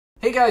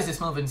Hey guys, it's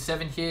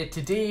Melvin7 here.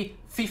 Today,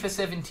 FIFA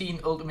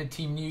 17 Ultimate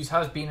Team news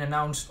has been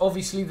announced.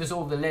 Obviously, there's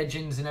all the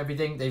legends and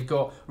everything. They've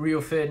got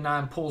Rio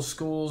Ferdinand, Paul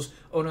Scholes,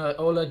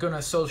 Ole Gunnar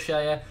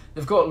Solskjaer.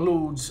 They've got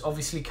loads,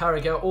 obviously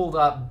Carragher, all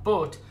that.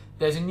 But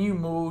there's a new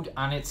mode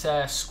and it's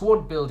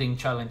squad building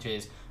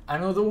challenges.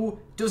 And although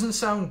it doesn't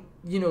sound,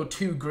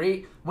 too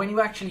great, when you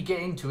actually get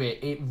into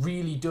it, it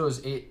really does.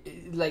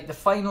 It like the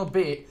final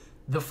bit,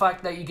 the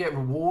fact that you get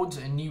rewards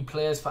and new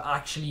players for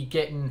actually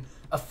getting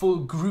a full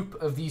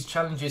group of these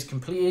challenges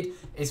completed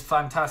is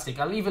fantastic.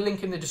 I'll leave a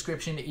link in the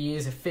description to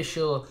EA's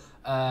official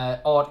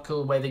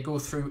article where they go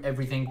through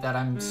everything that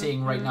I'm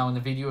saying right now in the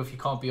video if you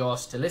can't be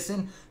asked to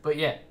listen. But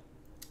yeah,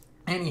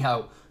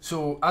 anyhow,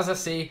 so as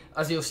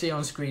you'll see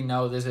on screen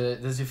now, there's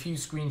a few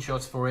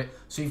screenshots for it.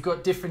 So you've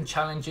got different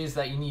challenges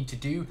that you need to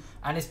do,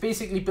 and it's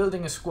basically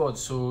building a squad.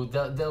 So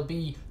there'll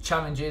be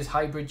challenges,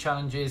 hybrid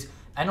challenges,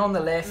 and on the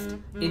left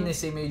in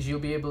this image you'll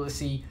be able to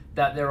see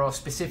that there are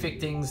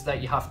specific things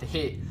that you have to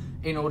hit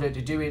in order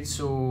to do it.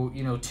 So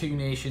 2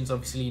 nations,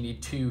 obviously you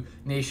need 2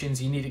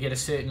 nations, you need to get a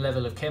certain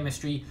level of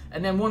chemistry,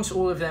 and then once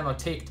all of them are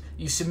ticked,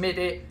 you submit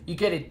it, you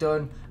get it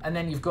done, and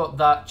then you've got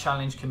that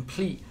challenge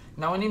complete.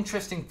 Now an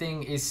interesting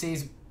thing is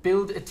says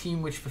build a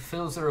team which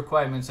fulfills the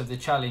requirements of the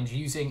challenge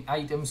using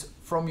items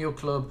from your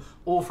club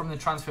or from the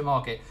transfer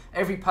market.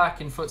 Every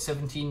pack in FUT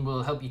 17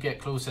 will help you get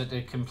closer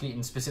to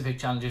completing specific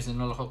challenges and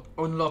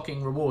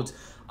unlocking rewards.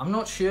 I'm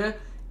not sure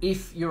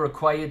if you're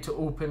required to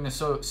open a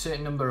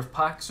certain number of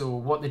packs or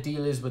what the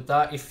deal is with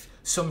that. If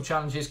some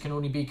challenges can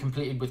only be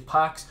completed with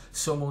packs,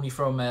 some only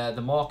from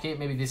the market,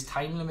 maybe there's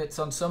time limits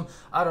on some,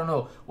 I don't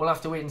know, we'll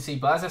have to wait and see.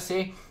 But as I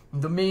say,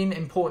 the main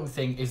important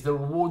thing is the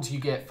rewards you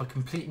get for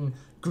completing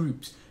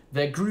groups.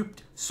 They're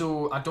grouped,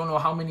 so I don't know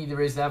how many there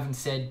is, they haven't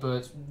said,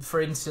 but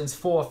for instance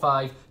 4 or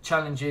 5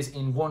 challenges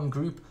in one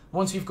group.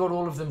 Once you've got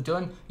all of them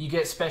done, you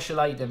get special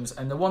items,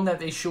 and the one that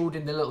they showed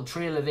in the little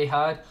trailer they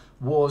had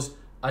was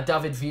a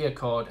David Villa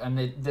card, and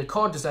the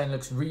card design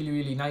looks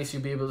really nice.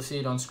 You'll be able to see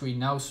it on screen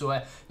now. So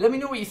let me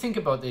know what you think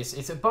about this.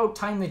 It's about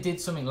time they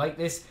did something like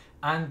this,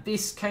 and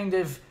this kind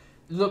of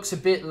looks a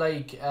bit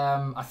like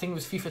I think it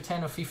was FIFA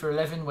 10 or FIFA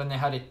 11 when they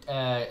had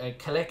a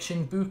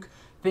collection book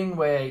thing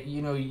where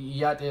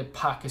you had to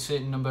pack a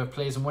certain number of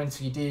players, and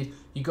once you did,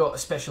 you got a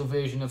special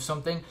version of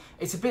something.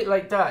 It's a bit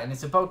like that, and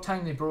it's about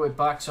time they brought it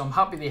back, so I'm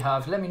happy they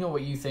have. Let me know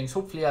what you think.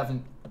 Hopefully you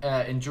haven't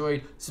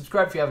enjoyed.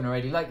 Subscribe if you haven't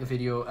already, like the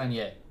video, and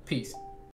yeah, peace.